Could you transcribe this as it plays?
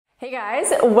Hey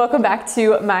guys, welcome back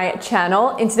to my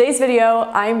channel. In today's video,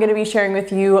 I'm going to be sharing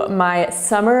with you my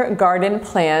summer garden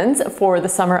plans for the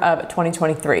summer of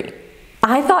 2023.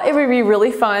 I thought it would be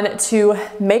really fun to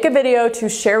make a video to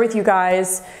share with you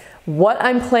guys what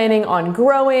I'm planning on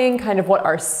growing, kind of what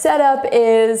our setup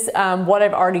is, what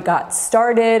I've already got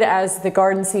started as the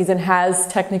garden season has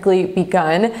technically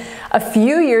begun. A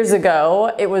few years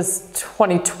ago, it was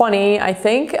 2020, I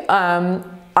think,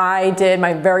 I did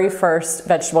my very first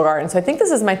vegetable garden. So I think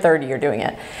this is my third year doing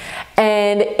it.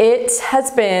 And it has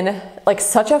been like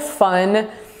such a fun,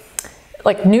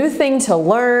 new thing to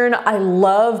learn. I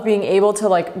love being able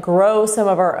to grow some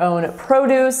of our own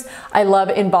produce. I love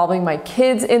involving my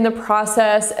kids in the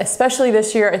process, especially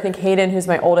this year. I think Hayden, who's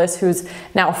my oldest, who's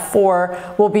now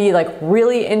 4, will be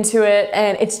really into it.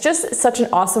 And it's just such an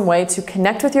awesome way to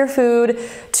connect with your food,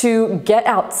 to get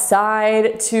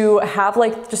outside, to have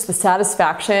just the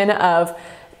satisfaction of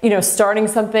starting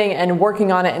something and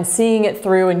working on it and seeing it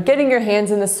through and getting your hands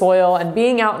in the soil and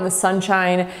being out in the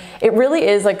sunshine. It really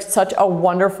is such a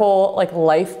wonderful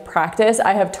life practice.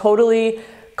 I have totally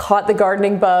caught the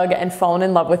gardening bug and fallen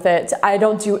in love with it. I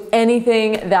don't do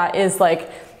anything that is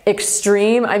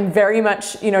extreme. I'm very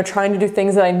much, trying to do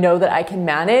things that I know that I can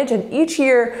manage. And each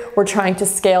year we're trying to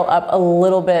scale up a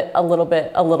little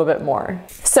bit more.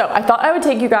 So I thought I would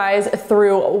take you guys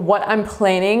through what I'm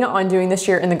planning on doing this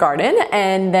year in the garden.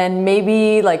 And then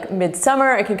maybe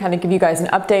midsummer, I can kind of give you guys an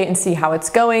update and see how it's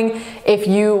going if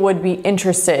you would be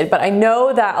interested. But I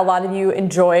know that a lot of you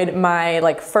enjoyed my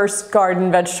first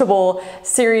garden vegetable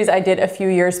series I did a few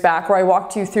years back, where I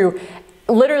walked you through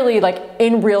literally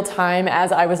in real time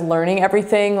as I was learning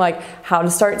everything, how to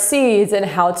start seeds and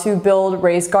how to build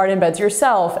raised garden beds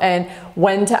yourself, and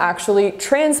when to actually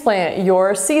transplant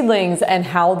your seedlings and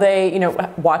how they,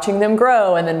 watching them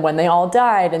grow, and then when they all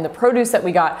died and the produce that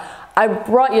we got. I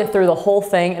brought you through the whole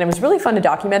thing, and it was really fun to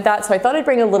document that. So I thought I'd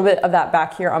bring a little bit of that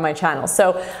back here on my channel.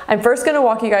 So I'm first going to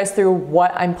walk you guys through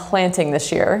what I'm planting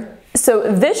this year. So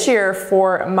this year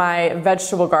for my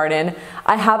vegetable garden,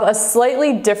 I have a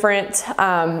slightly different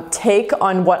take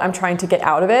on what I'm trying to get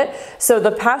out of it. So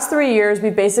the past 3 years,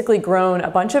 we've basically grown a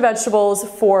bunch of vegetables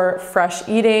for fresh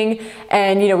eating,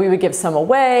 and we would give some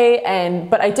away,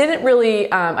 but I didn't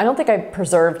really, I don't think I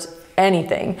preserved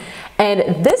anything.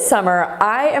 And this summer,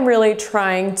 I am really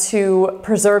trying to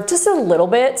preserve just a little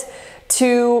bit,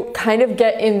 to kind of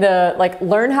get in the,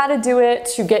 learn how to do it,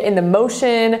 to get in the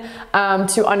motion,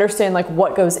 to understand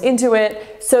what goes into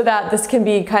it, so that this can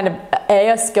be kind of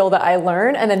a skill that I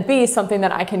learn, and then B, something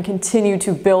that I can continue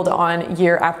to build on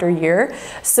year after year.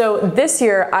 So this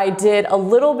year I did a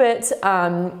little bit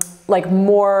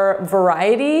more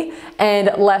variety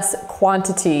and less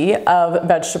quantity of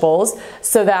vegetables,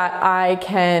 so that I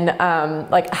can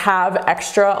have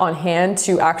extra on hand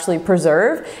to actually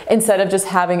preserve, instead of just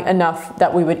having enough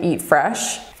that we would eat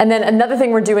fresh. And then another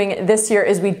thing we're doing this year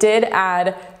is we did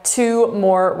add 2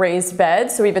 more raised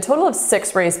beds. So we have a total of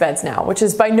 6 raised beds now, which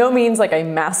is by no means a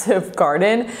massive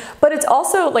garden, but it's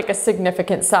also a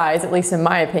significant size, at least in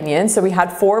my opinion. So we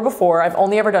had 4 before. I've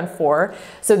only ever done 4.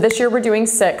 So this year we're doing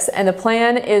 6, and the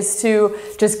plan is to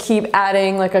just keep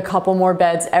adding a couple more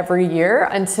beds every year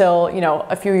until,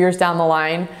 a few years down the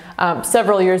line,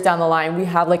 several years down the line, we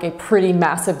have a pretty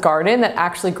massive garden that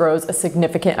actually grows a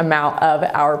significant amount of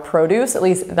our produce. At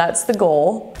least that's the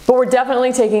goal. But we're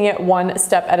definitely taking it one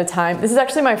step at a time. This is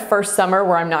actually my first summer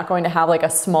where I'm not going to have a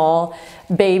small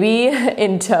baby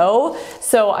in tow.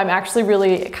 So I'm actually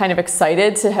really kind of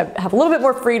excited to have a little bit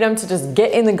more freedom to just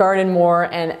get in the garden more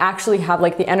and actually have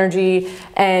the energy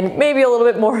and maybe a little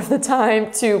bit more of the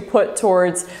time to put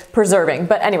towards preserving.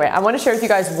 But anyway, I want to share with you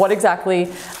guys what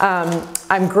exactly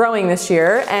I'm growing this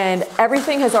year, and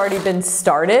everything has already been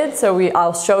started. So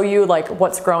I'll show you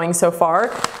what's growing so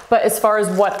far. But as far as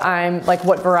what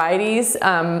what varieties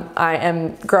I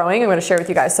am growing, I'm going to share with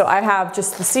you guys. So I have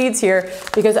just the seeds here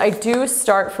because I do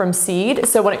start from seed.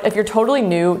 So if you're totally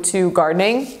new to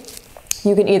gardening,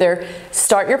 you can either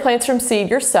start your plants from seed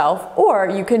yourself, or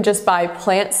you can just buy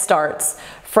plant starts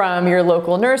from your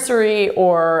local nursery,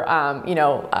 or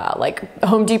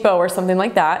Home Depot or something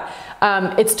like that.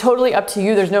 It's totally up to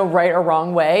you. There's no right or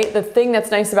wrong way. The thing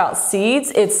that's nice about seeds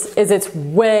is it's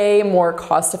way more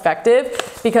cost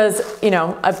effective, because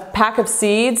a pack of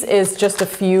seeds is just a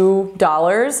few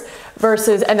dollars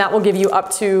versus, and that will give you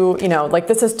up to,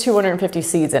 this has 250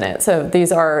 seeds in it. So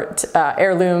these are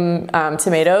heirloom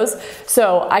tomatoes.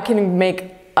 So I can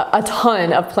make a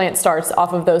ton of plant starts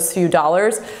off of those few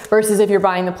dollars, versus if you're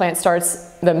buying the plant starts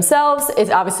themselves, it's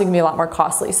obviously gonna be a lot more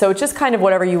costly. So it's just kind of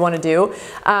whatever you wanna do.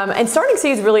 And starting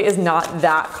seeds really is not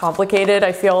that complicated.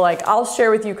 I feel like I'll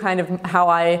share with you kind of how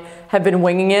I have been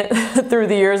winging it through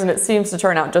the years, and it seems to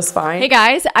turn out just fine. Hey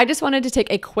guys, I just wanted to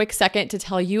take a quick second to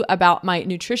tell you about my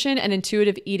nutrition and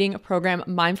intuitive eating program,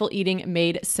 Mindful Eating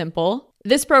Made Simple.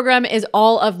 This program is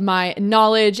all of my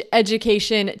knowledge,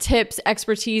 education, tips,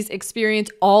 expertise,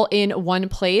 experience, all in one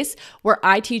place, where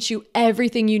I teach you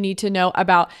everything you need to know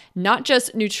about not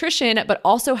just nutrition, but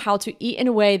also how to eat in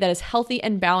a way that is healthy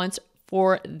and balanced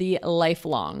for the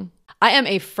lifelong. I am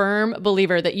a firm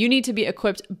believer that you need to be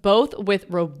equipped both with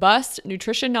robust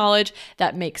nutrition knowledge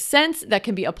that makes sense, that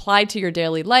can be applied to your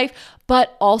daily life,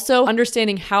 but also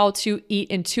understanding how to eat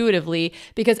intuitively,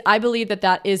 because I believe that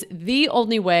that is the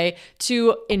only way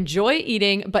to enjoy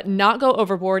eating, but not go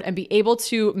overboard and be able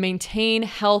to maintain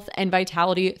health and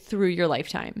vitality through your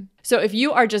lifetime. So if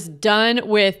you are just done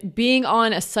with being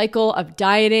on a cycle of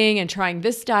dieting and trying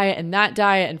this diet and that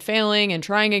diet and failing and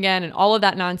trying again and all of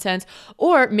that nonsense,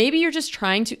 or maybe you're just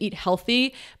trying to eat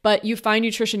healthy, but you find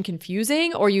nutrition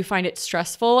confusing, or you find it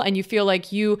stressful and you feel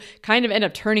like you kind of end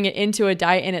up turning it into a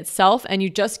diet in itself and you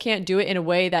just can't do it in a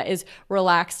way that is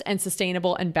relaxed and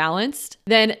sustainable and balanced,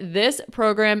 then this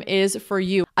program is for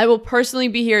you. I will personally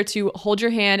be here to hold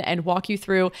your hand and walk you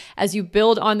through as you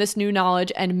build on this new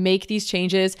knowledge and make these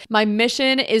changes. My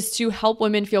mission is to help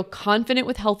women feel confident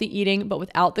with healthy eating, but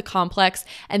without the complex.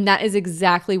 And that is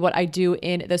exactly what I do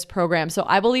in this program. So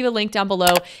I will leave a link down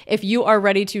below if you are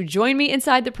ready to join me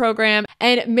inside the program.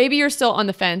 And maybe you're still on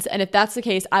the fence. And if that's the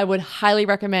case, I would highly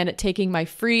recommend taking my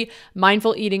free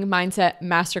Mindful Eating Mindset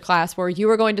Masterclass, where you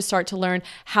are going to start to learn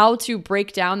how to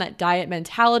break down that diet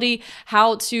mentality,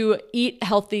 how to eat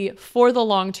healthy for the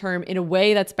long term in a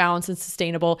way that's balanced and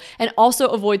sustainable, and also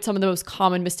avoid some of the most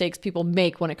common mistakes people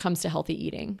make when it comes to healthy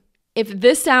eating. If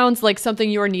this sounds like something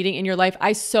you are needing in your life,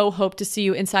 I so hope to see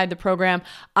you inside the program.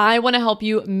 I want to help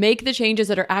you make the changes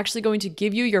that are actually going to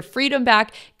give you your freedom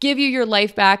back, give you your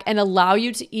life back, and allow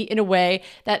you to eat in a way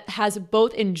that has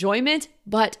both enjoyment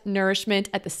but nourishment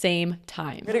at the same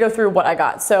time. I'm gonna go through what I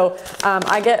got. So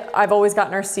I've always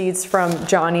gotten our seeds from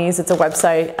Johnny's. It's a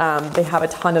website. They have a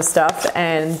ton of stuff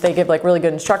and they give like really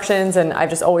good instructions, and I've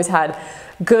just always had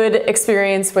good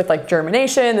experience with like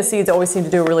germination. The seeds always seem to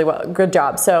do a really good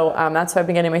job. So that's who I've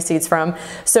been getting my seeds from.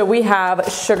 So we have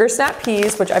sugar snap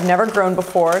peas, which I've never grown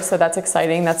before, so that's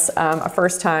exciting. That's a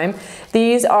first time.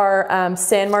 These are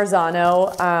San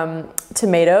Marzano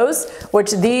tomatoes,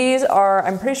 which these are,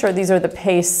 I'm pretty sure these are the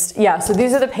paste. Yeah, so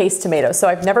these are the paste tomatoes. So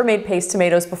I've never made paste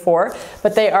tomatoes before,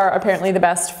 but they are apparently the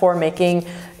best for making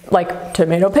like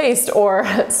tomato paste or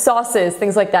sauces,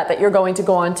 things like that, that you're going to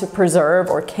go on to preserve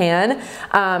or can.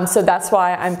 So that's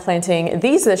why I'm planting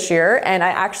these this year. And I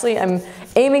actually am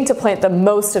aiming to plant the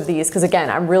most of these, because again,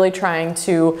 I'm really trying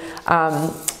to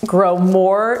grow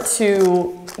more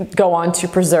to go on to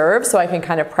preserve, so I can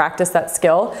kind of practice that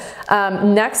skill.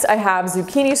 Next, I have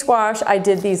zucchini squash. I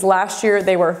did these last year.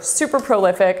 They were super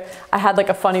prolific. I had like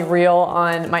a funny reel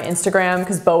on my Instagram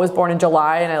because Bo was born in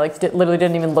July, and I like literally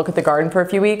didn't even look at the garden for a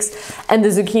few weeks. And the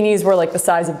zucchinis were like the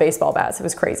size of baseball bats. It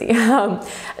was crazy.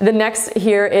 The next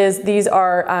here is, these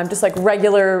are just like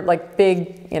regular, like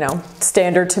big, you know,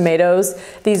 standard tomatoes.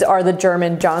 These are the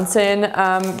German Johnson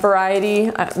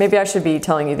variety. Maybe I should be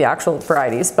telling you the actual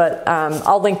varieties, but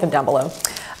I'll link them down below.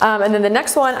 And then the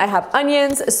next one, I have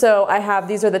onions. So I have,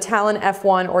 these are the Talon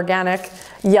F1 organic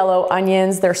yellow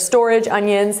onions. They're storage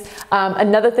onions.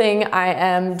 Another thing I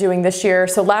am doing this year,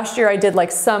 so last year I did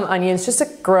like some onions just to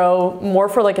grow more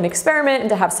for like an experiment and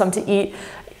to have some to eat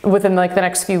within like the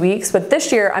next few weeks. But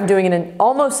this year I'm doing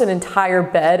almost an entire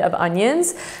bed of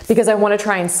onions because I want to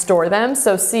try and store them.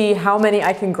 So see how many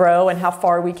I can grow and how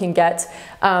far we can get,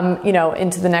 you know,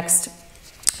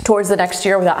 towards the next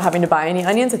year without having to buy any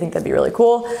onions. I think that'd be really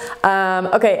cool.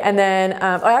 Okay, and then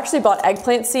I actually bought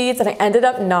eggplant seeds, and I ended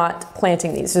up not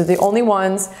planting these. These are the only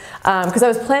ones, because I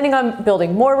was planning on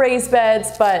building more raised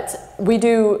beds, but we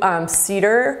do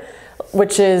cedar,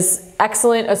 which is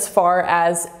excellent as far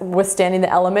as withstanding the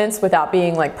elements without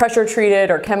being like pressure treated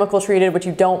or chemical treated, which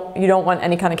you don't want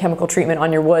any kind of chemical treatment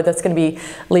on your wood that's going to be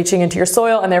leaching into your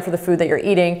soil and therefore the food that you're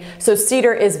eating. So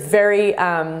cedar is very,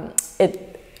 it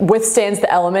withstands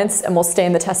the elements and will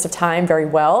stand the test of time very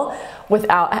well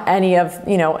without any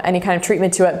kind of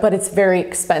treatment to it, but it's very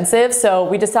expensive. So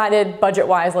we decided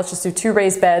budget-wise, let's just do 2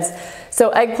 raised beds. So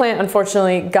eggplant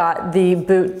unfortunately got the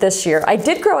boot this year. I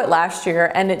did grow it last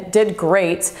year and it did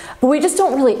great, but we just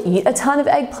don't really eat a ton of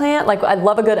eggplant. Like, I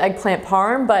love a good eggplant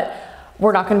parm, but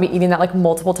we're not going to be eating that like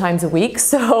multiple times a week.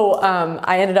 So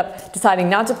I ended up deciding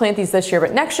not to plant these this year,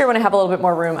 but next year when I have a little bit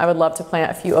more room, I would love to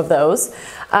plant a few of those.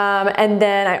 And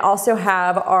then I also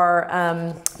have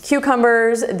our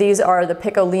cucumbers. These are the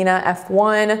Piccolina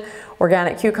F1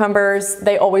 organic cucumbers.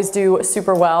 They always do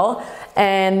super well.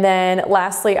 And then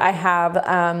lastly, I have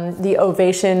the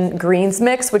Ovation Greens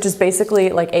mix, which is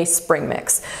basically like a spring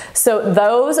mix. So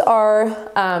those are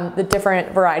the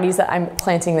different varieties that I'm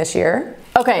planting this year.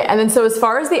 Okay, and then so as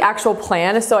far as the actual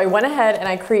plan, so I went ahead and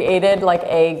I created like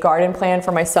a garden plan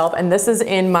for myself, and this is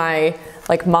in my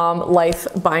like mom life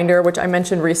binder, which I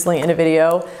mentioned recently in a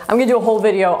video. I'm gonna do a whole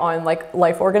video on like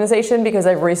life organization because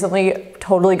I've recently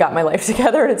totally got my life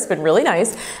together and it's been really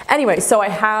nice. Anyway, so I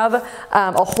have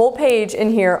a whole page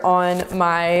in here on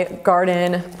my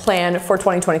garden plan for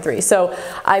 2023. So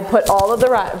I put all of the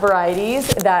varieties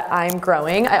that I'm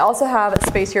growing. I also have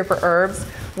space here for herbs,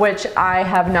 which I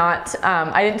have not,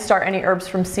 I didn't start any herbs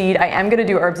from seed. I am gonna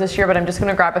do herbs this year, but I'm just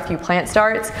gonna grab a few plant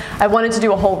starts. I wanted to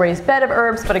do a whole raised bed of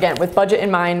herbs, but again, with budget in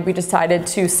mind, we decided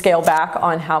to scale back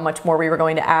on how much more we were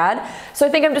going to add. So I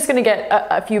think I'm just gonna get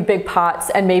a few big pots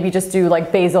and maybe just do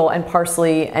like basil and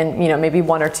parsley and maybe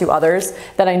one or two others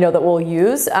that I know that we'll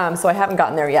use. So I haven't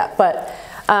gotten there yet, but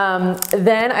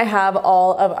then I have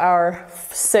all of our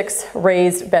 6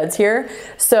 raised beds here.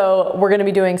 So we're gonna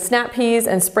be doing snap peas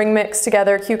and spring mix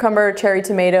together, cucumber, cherry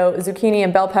tomato, zucchini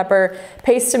and bell pepper,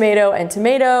 paste tomato and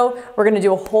tomato. We're gonna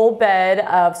do a whole bed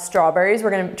of strawberries.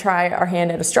 We're gonna try our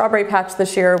hand at a strawberry patch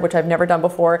this year, which I've never done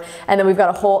before. And then we've got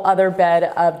a whole other bed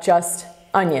of just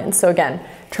onions. So again,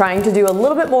 trying to do a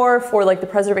little bit more for like the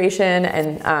preservation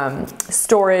and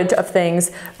storage of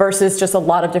things versus just a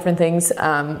lot of different things.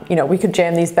 We could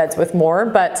jam these beds with more,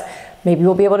 but maybe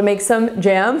we'll be able to make some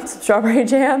jam, some strawberry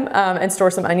jam, and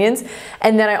store some onions.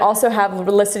 And then I also have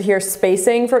listed here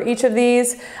spacing for each of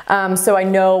these. So I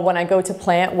know when I go to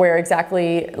plant where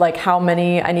exactly like how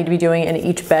many I need to be doing in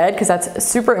each bed, because that's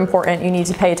super important. You need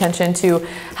to pay attention to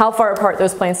how far apart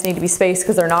those plants need to be spaced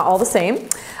because they're not all the same.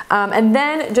 And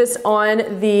then just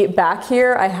on the back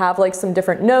here, I have like some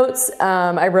different notes.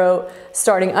 I wrote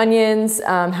starting onions,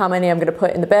 how many I'm gonna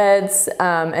put in the beds,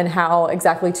 and how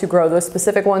exactly to grow those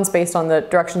specific ones based on the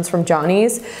directions from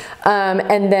Johnny's.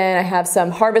 And then I have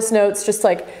some harvest notes, just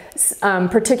like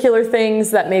particular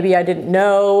things that maybe I didn't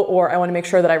know, or I wanna make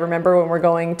sure that I remember when we're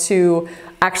going to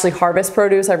actually harvest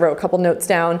produce. I wrote a couple notes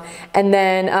down. And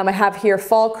then I have here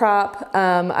fall crop.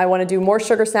 I wanna do more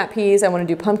sugar snap peas, I wanna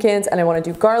do pumpkins, and I wanna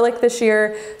do garlic this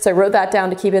year. So I wrote that down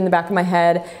to keep it in the back of my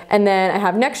head. And then I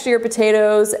have next year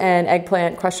potatoes and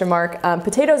eggplant, question mark.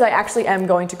 Potatoes I actually am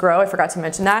going to grow, I forgot to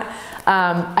mention that.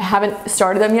 I haven't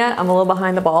started them yet, I'm a little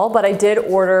behind the ball, but I did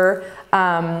order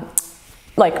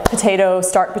like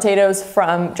start potatoes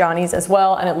from Johnny's as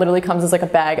well, and it literally comes as like a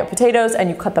bag of potatoes and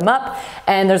you cut them up,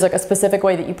 and there's like a specific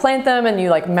way that you plant them and you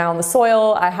like mound the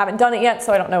soil. I haven't done it yet,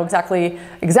 so I don't know exactly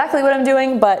what I'm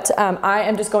doing, but I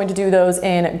am just going to do those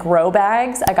in grow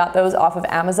bags. I got those off of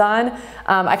Amazon.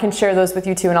 I can share those with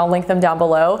you too, and I'll link them down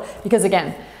below, because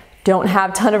again, don't have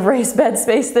a ton of raised bed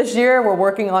space this year. We're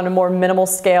working on a more minimal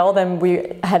scale than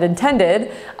we had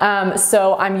intended.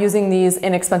 So I'm using these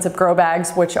inexpensive grow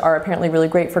bags, which are apparently really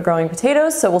great for growing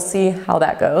potatoes. So we'll see how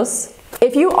that goes.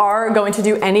 If you are going to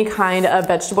do any kind of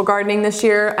vegetable gardening this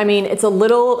year, I mean, it's a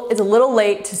little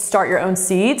late to start your own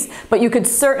seeds, but you could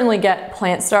certainly get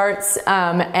plant starts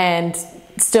and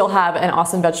still have an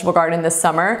awesome vegetable garden this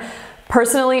summer.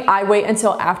 Personally, I wait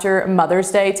until after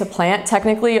Mother's Day to plant.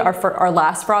 Technically, our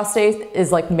last frost day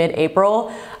is like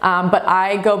mid-April, but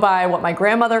I go by what my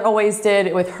grandmother always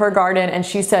did with her garden, and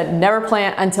she said never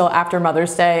plant until after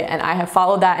Mother's Day, and I have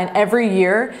followed that, and every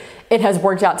year it has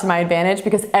worked out to my advantage,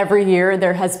 because every year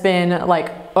there has been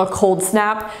like a cold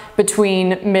snap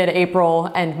between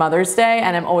mid-April and Mother's Day,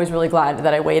 and I'm always really glad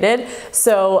that I waited.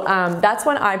 So that's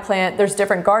when I plant. There's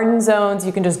different garden zones.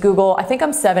 You can just Google, I think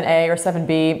I'm 7A or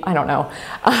 7B, I don't know.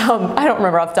 I don't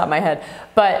remember off the top of my head,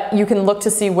 but you can look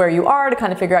to see where you are to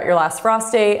kind of figure out your last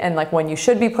frost date and like when you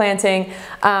should be planting.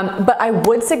 But I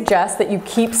would suggest that you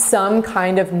keep some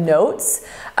kind of notes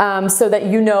so that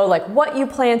you know like what you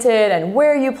planted and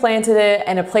where you planted it,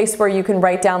 and a place where you can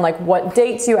write down like what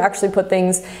dates you actually put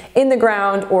things in the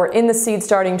ground or in the seed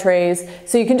starting trays,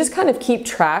 so you can just kind of keep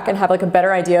track and have like a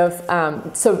better idea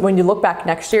of, so when you look back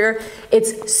next year,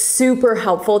 it's super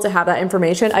helpful to have that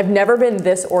information. I've never been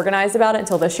this organized about it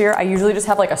until this year. I usually just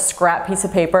have like a scrap piece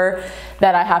of paper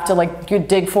that I have to like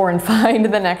dig for and find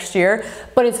the next year.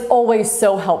 But it's always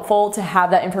so helpful to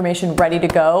have that information ready to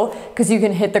go because you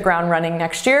can hit the ground running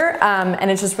next year. And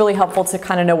it's just really helpful to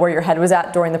kind of know where your head was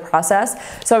at during the process.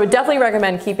 So I would definitely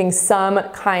recommend keeping some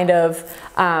kind of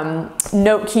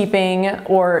note keeping,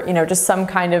 or just some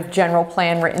kind of general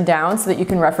plan written down so that you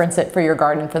can reference it for your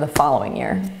garden for the following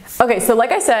year. Okay, so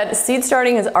like I said, seed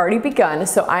starting has already begun,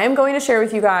 so I am going to share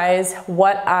with you guys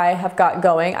what I have got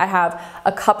going. I have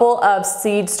a couple of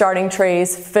seed starting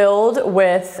trays filled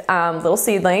with little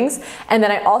seedlings, and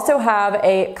then I also have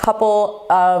a couple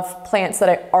of plants that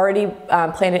I already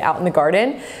planted out in the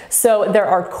garden. So there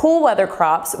are cool weather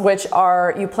crops, which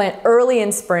are you plant early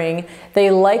in spring.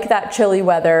 They like that chilly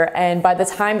weather, and by the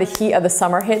time the heat of the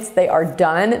summer hits, they are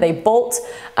done. They bolt,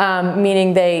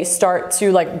 meaning they start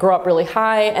to like grow up really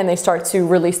high and they start to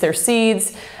release their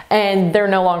seeds, and they're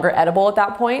no longer edible at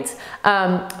that point.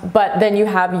 But then you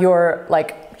have your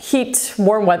like heat,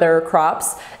 warm weather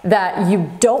crops that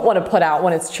you don't want to put out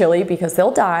when it's chilly because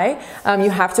they'll die. You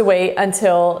have to wait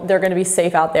until they're going to be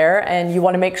safe out there, and you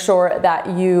want to make sure that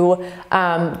you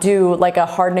do like a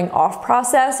hardening off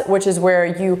process, which is where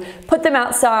you put them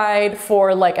outside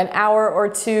for like an hour or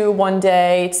two one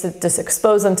day to just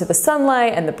expose them to the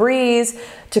sunlight and the breeze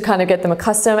to kind of get them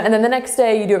accustomed. And then the next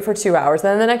day you do it for 2 hours.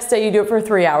 Then the next day you do it for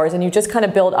 3 hours, and you just kind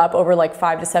of build up over like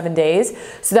 5 to 7 days.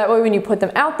 So that way when you put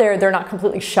them out there, they're not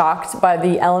completely shocked by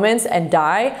the elements and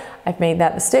die. I've made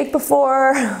that mistake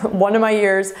before. One of my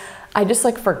years, I just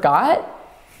like forgot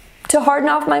to harden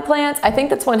off my plants. I think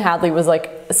that's when Hadley was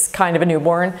like kind of a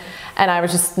newborn and I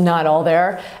was just not all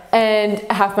there, and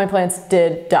half my plants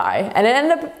did die, and it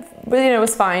ended up, it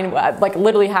was fine. Like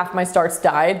literally half my starts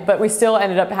died, but we still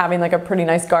ended up having like a pretty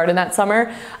nice garden that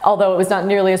summer, although it was not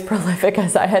nearly as prolific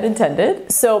as I had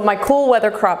intended. So my cool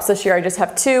weather crops this year, I just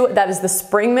have two. That is the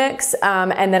spring mix,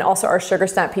 and then also our sugar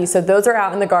snap peas. So those are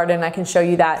out in the garden, and I can show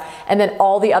you that. And then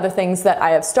all the other things that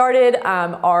I have started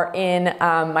are in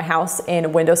my house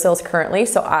in windowsills currently,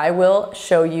 so I will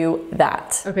show you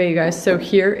that. Okay, you guys, so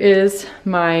here is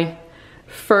my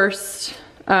first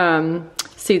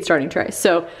seed starting tray.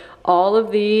 So all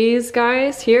of these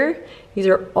guys here, these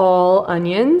are all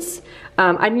onions.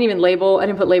 I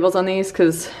didn't put labels on these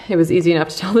because it was easy enough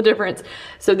to tell the difference.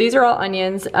 So these are all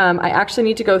onions. I actually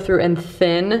need to go through and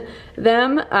thin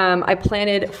them. I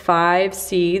planted 5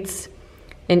 seeds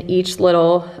in each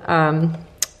little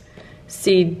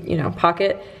seed,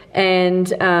 pocket.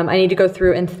 And I need to go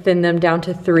through and thin them down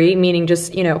to 3, meaning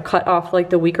just, cut off like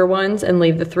the weaker ones and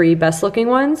leave the 3 best looking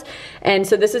ones. And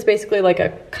so this is basically like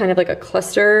a kind of like a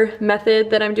cluster method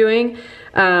that I'm doing,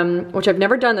 which I've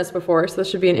never done this before. So this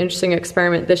should be an interesting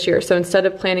experiment this year. So instead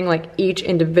of planting like each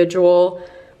individual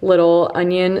little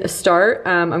onion start,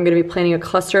 I'm gonna be planting a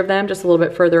cluster of them just a little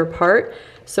bit further apart.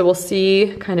 So we'll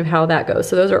see kind of how that goes.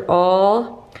 So those are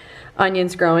all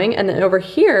onions growing. And then over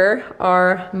here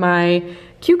are my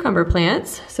cucumber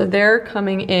plants. So they're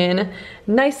coming in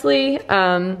nicely.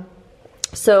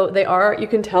 So they are, you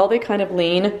can tell they kind of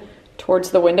lean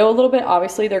towards the window a little bit.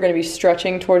 Obviously they're gonna be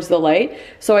stretching towards the light.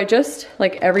 So I just,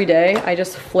 like every day, I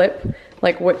just flip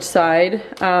like which side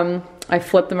I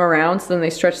flip them around so then they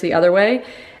stretch the other way.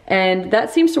 And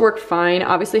that seems to work fine.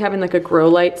 Obviously having like a grow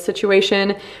light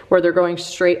situation where they're going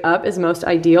straight up is most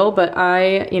ideal, but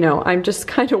I'm just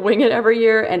kind of wing it every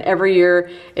year, and every year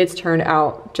it's turned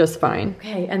out just fine.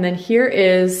 Okay, and then here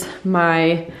is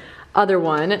my other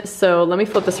one. So let me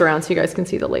flip this around so you guys can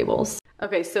see the labels.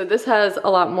 Okay, so this has a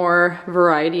lot more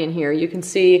variety in here. You can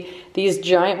see these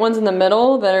giant ones in the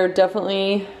middle that are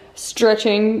definitely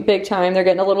stretching big time. They're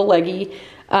getting a little leggy.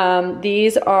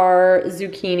 These are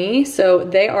zucchini, so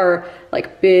they are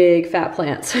like big fat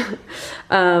plants.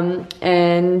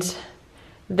 And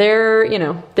they're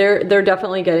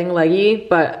definitely getting leggy,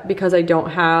 but because I don't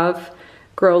have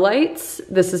grow lights,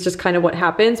 this is just kind of what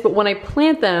happens. But when I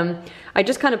plant them, I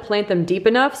just kind of plant them deep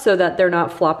enough so that they're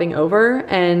not flopping over,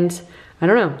 and I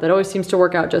don't know, that always seems to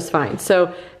work out just fine.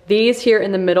 So these here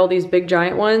in the middle, these big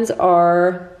giant ones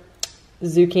are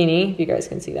zucchini, if you guys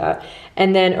can see that.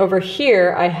 And then over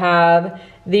here I have,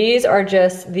 these are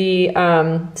just the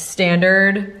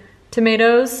standard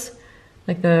tomatoes,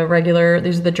 like the regular,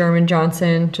 these are the German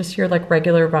Johnson, just your like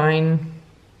regular vine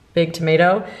big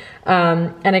tomato.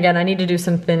 And again, I need to do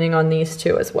some thinning on these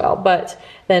too as well. But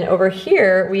then over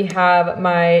here we have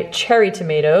my cherry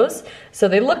tomatoes. So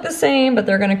they look the same, but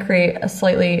they're gonna create a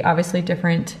slightly, obviously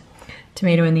different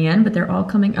tomato in the end, but they're all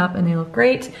coming up and they look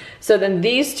great. So then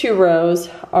these 2 rows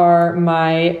are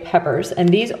my peppers, and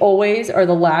these always are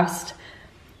the last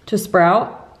to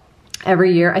sprout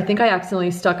every year. I think I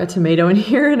accidentally stuck a tomato in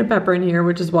here and a pepper in here,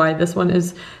 which is why this one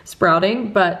is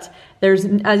sprouting, but As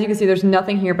you can see, there's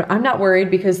nothing here, but I'm not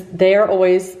worried because they are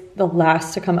always the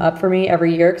last to come up for me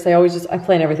every year because I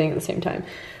plant everything at the same time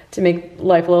to make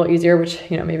life a little easier, which,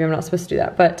 you know, maybe I'm not supposed to do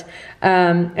that. But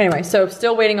anyway, so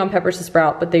still waiting on peppers to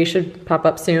sprout, but they should pop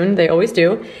up soon. They always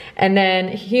do. And then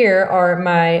here are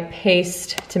my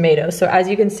paste tomatoes. So as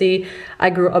you can see,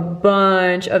 I grew a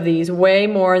bunch of these, way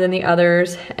more than the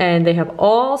others, and they have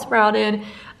all sprouted.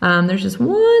 There's just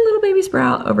one little baby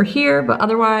sprout over here, but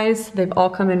otherwise they've all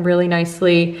come in really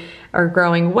nicely, are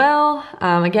growing well.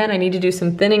 Again, I need to do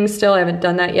some thinning still. I haven't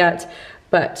done that yet,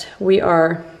 but we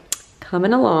are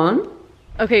coming along.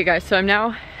 Okay guys, so I'm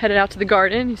now headed out to the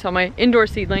garden. You saw my indoor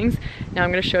seedlings. Now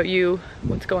I'm gonna show you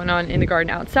what's going on in the garden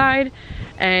outside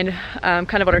and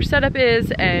kind of what our setup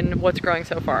is and what's growing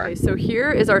so far. Okay, so here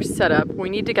is our setup. We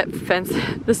need to get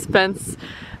this fence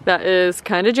that is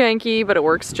kind of janky, but it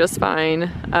works just fine.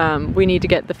 We need to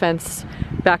get the fence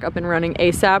back up and running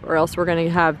ASAP, or else we're gonna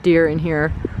have deer in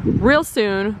here real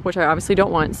soon, which I obviously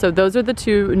don't want. So those are the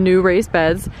 2 new raised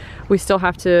beds. We still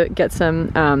have to get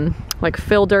some like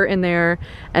fill dirt in there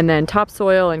and then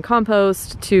topsoil and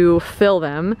compost to fill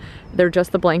them. They're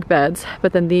just the blank beds,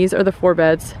 but then these are the 4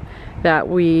 beds that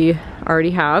we already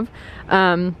have.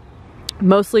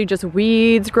 Mostly just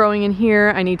weeds growing in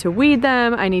here. I need to weed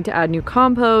them. I need to add new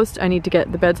compost. I need to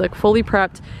get the beds like fully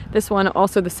prepped. This one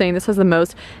also the same. This has the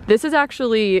most. This is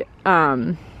actually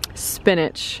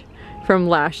spinach from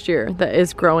last year that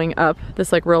is growing up,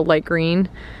 this like real light green,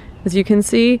 as you can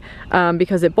see,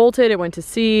 because it bolted, it went to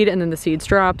seed, and then the seeds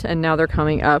dropped, and now they're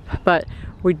coming up. But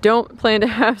we don't plan to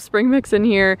have spring mix in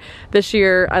here this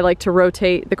year. I like to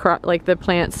rotate the crop, like the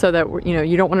plants, so that, you know,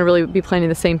 you don't want to really be planting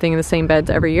the same thing in the same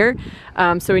beds every year.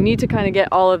 So we need to kind of get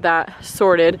all of that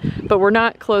sorted, but we're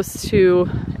not close to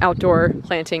outdoor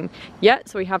planting yet,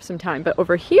 so we have some time. But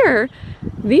over here,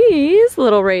 these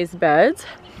little raised beds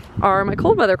are my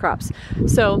cold weather crops.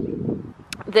 So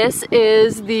this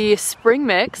is the spring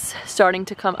mix starting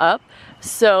to come up.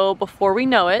 So before we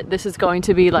know it, this is going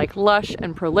to be like lush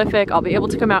and prolific. I'll be able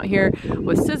to come out here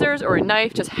with scissors or a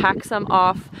knife, just hack some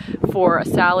off for a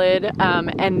salad,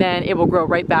 and then it will grow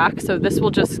right back. So this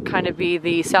will just kind of be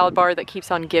the salad bar that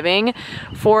keeps on giving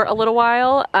for a little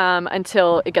while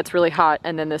until it gets really hot,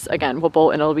 and then this again will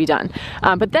bolt and it'll be done.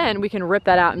 But then we can rip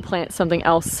that out and plant something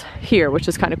else here, which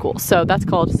is kind of cool. So that's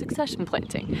called succession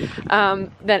planting.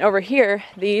 Then over here,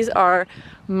 these are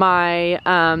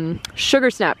my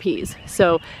sugar snap peas.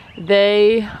 So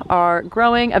they are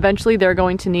growing. Eventually they're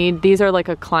going to need, these are like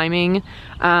a climbing,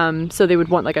 so they would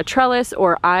want like a trellis,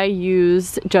 or I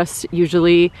use just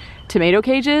usually tomato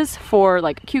cages for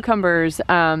like cucumbers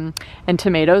and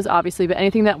tomatoes obviously, but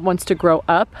anything that wants to grow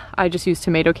up, I just use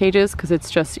tomato cages because it's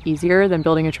just easier than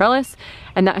building a trellis,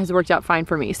 and that has worked out fine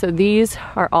for me. So these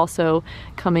are also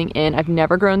coming in. I've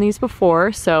never grown these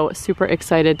before, so super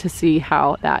excited to see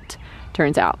how that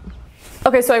turns out.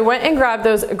 Okay, so I went and grabbed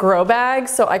those grow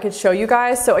bags so I could show you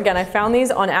guys. So again, I found these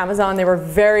on Amazon. They were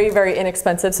very, very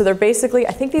inexpensive. So they're basically,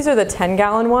 I think these are the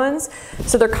 10-gallon ones.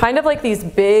 So they're kind of like these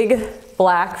big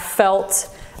black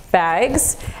felt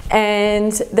bags,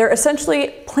 and they're essentially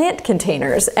plant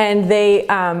containers, and they,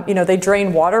 you know, they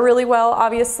drain water really well,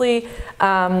 obviously.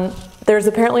 There's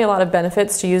apparently a lot of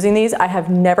benefits to using these. I have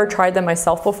never tried them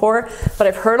myself before, but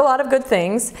I've heard a lot of good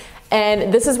things.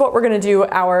 And this is what we're gonna do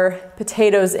our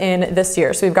potatoes in this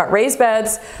year. So we've got raised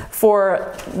beds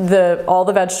for all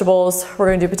the vegetables. We're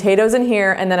gonna do potatoes in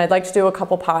here, and then I'd like to do a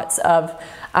couple pots of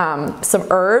some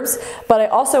herbs. But I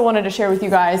also wanted to share with you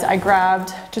guys, I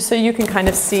grabbed, just so you can kind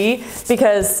of see,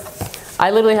 because I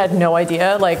literally had no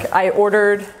idea. Like, I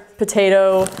ordered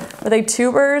potato, are they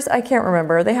tubers? I can't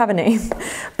remember, they have a name.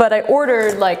 But I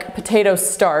ordered like potato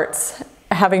starts,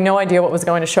 having no idea what was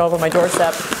going to show up on my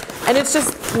doorstep. And it's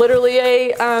just literally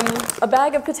a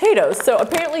bag of potatoes. So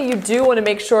apparently you do want to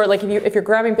make sure, like if you're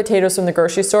grabbing potatoes from the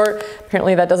grocery store,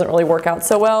 apparently that doesn't really work out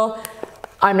so well.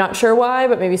 I'm not sure why,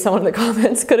 but maybe someone in the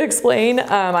comments could explain.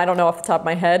 I don't know off the top of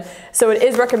my head. So it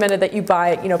is recommended that you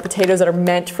buy, you know, potatoes that are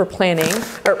meant for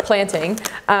planting.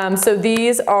 So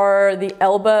these are the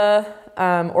Elba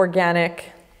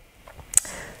organic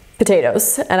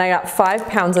potatoes, and I got 5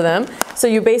 pounds of them. So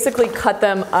you basically cut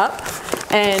them up,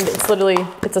 and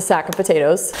it's a sack of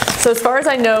potatoes. So as far as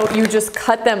I know, you just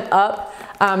cut them up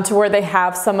to where they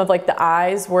have some of like the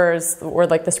eyes, where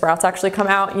like the sprouts actually come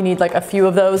out. You need like a few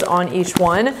of those on each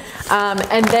one.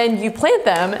 And then you plant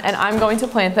them, and I'm going to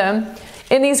plant them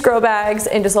in these grow bags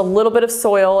and just a little bit of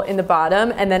soil in the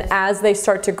bottom. And then as they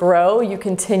start to grow, you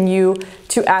continue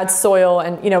to add soil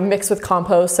and, you know, mix with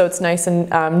compost so it's nice and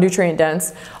nutrient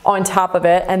dense on top of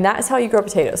it. And that is how you grow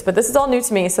potatoes. But this is all new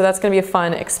to me, so that's gonna be a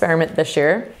fun experiment this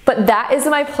year. But that is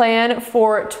my plan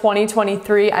for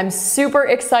 2023. I'm super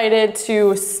excited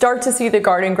to start to see the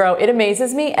garden grow. It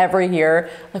amazes me every year.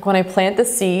 Like when I plant the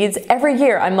seeds, every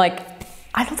year I'm like,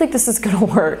 I don't think this is gonna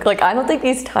work. Like, I don't think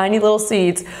these tiny little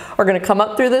seeds are gonna come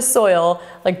up through this soil.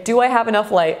 Like, do I have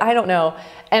enough light? I don't know.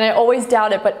 And I always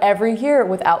doubt it, but every year,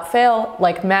 without fail,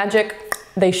 like magic,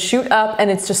 they shoot up,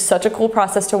 and it's just such a cool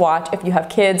process to watch. If you have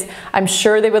kids, I'm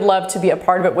sure they would love to be a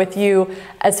part of it with you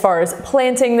as far as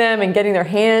planting them and getting their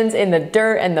hands in the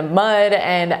dirt and the mud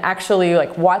and actually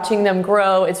like watching them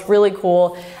grow. It's really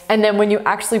cool. And then when you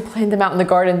actually plant them out in the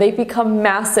garden, they become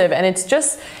massive, and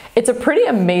it's a pretty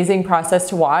amazing process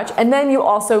to watch. And then you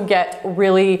also get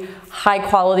really high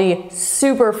quality,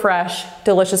 super fresh,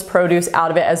 delicious produce out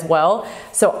of it as well.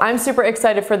 So I'm super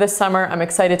excited for this summer. I'm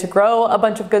excited to grow a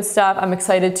bunch of good stuff. I'm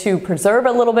excited to preserve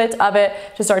a little bit of it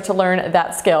to start to learn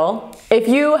that skill. If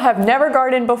you have never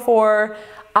gardened before,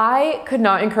 I could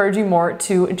not encourage you more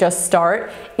to just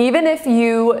start. Even if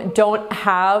you don't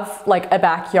have like a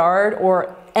backyard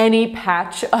or any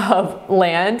patch of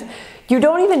land, you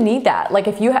don't even need that. Like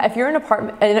if you're in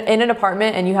an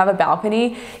apartment and you have a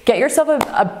balcony, get yourself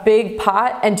a big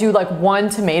pot and do like one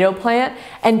tomato plant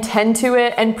and tend to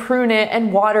it and prune it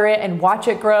and water it and watch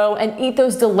it grow and eat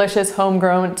those delicious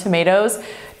homegrown tomatoes.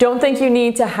 Don't think you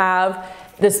need to have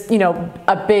this, you know,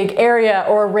 a big area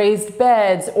or raised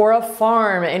beds or a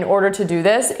farm in order to do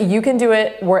this. You can do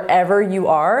it wherever you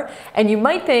are. And you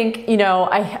might think, you know,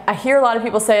 I hear a lot of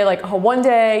people say like, oh, one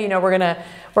day, you know, we're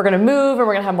gonna move and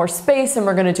we're gonna have more space and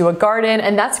we're gonna do a garden,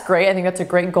 and that's great. I think that's a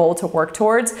great goal to work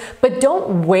towards, but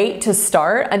don't wait to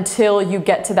start until you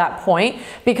get to that point,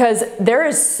 because there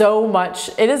is so much,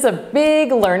 it is a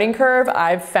big learning curve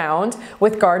I've found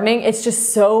with gardening. It's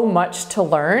just so much to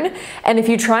learn. And if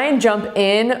you try and jump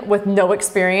in with no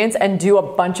experience and do a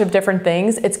bunch of different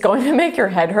things, it's going to make your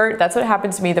head hurt. That's what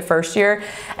happened to me the first year.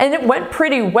 And it went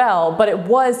pretty well, but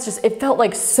it felt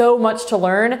like so much to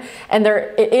learn. And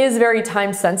it is very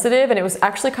time sensitive, and it was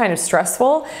actually kind of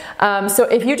stressful. So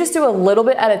if you just do a little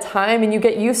bit at a time and you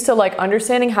get used to like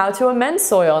understanding how to amend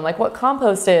soil and like what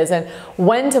compost is and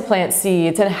when to plant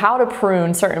seeds and how to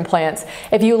prune certain plants,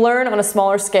 if you learn on a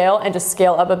smaller scale and just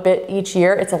scale up a bit each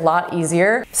year, it's a lot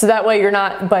easier. So that way you're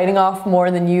not biting off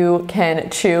more than you can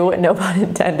chew, no pun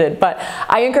intended. But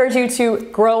I encourage you to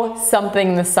grow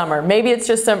something this summer. Maybe it's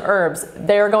just some herbs.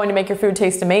 They're going to make your food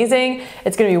taste amazing.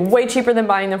 It's going to be way cheaper than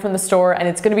buying them from the store, and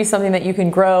it's going to be something that you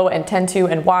can grow and tend to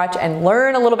and watch and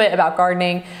learn a little bit about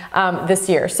gardening this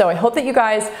year. So I hope that you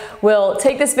guys will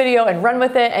take this video and run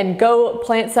with it and go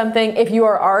plant something. If you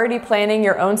are already planning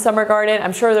your own summer garden,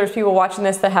 I'm sure there's people watching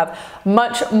this that have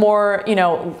much more, you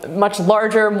know, much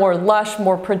larger, more lush,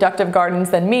 more productive gardens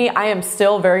than me. I am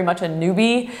still very much a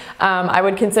newbie. I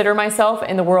would consider myself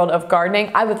in the world of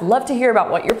gardening. I would love to hear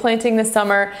about what you're planting this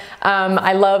summer.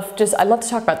 I love to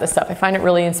talk about this stuff. I find it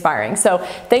really inspiring. So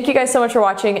thank you guys so much for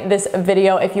watching this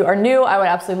video. If you are new, I would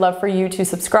absolutely love for you to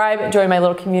subscribe, join my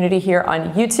little community here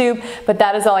on YouTube. But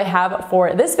that is all I have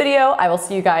for this video. I will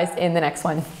see you guys in the next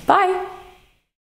one. Bye.